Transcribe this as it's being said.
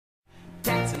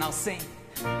rise and I'll sing.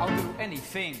 I'll do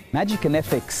anything. Magic and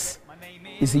Ethics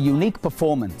is a unique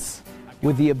performance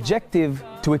with the objective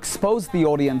to expose the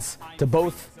audience to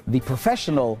both the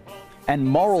professional and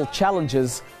moral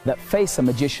challenges that face a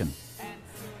magician.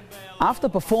 After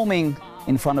performing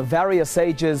in front of various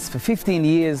ages for 15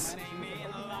 years,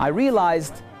 I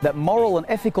realized that moral and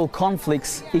ethical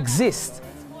conflicts exist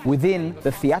within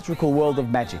the theatrical world of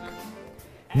magic.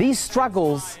 These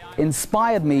struggles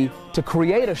inspired me to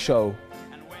create a show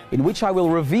in which I will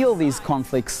reveal these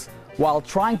conflicts while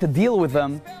trying to deal with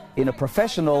them in a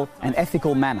professional and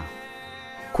ethical manner.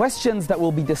 Questions that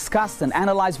will be discussed and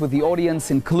analyzed with the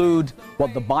audience include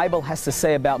what the Bible has to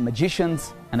say about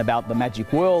magicians and about the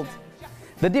magic world,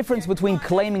 the difference between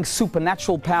claiming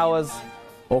supernatural powers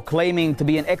or claiming to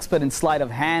be an expert in sleight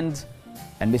of hand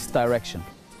and misdirection.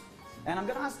 And I'm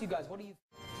going to ask you guys, what do you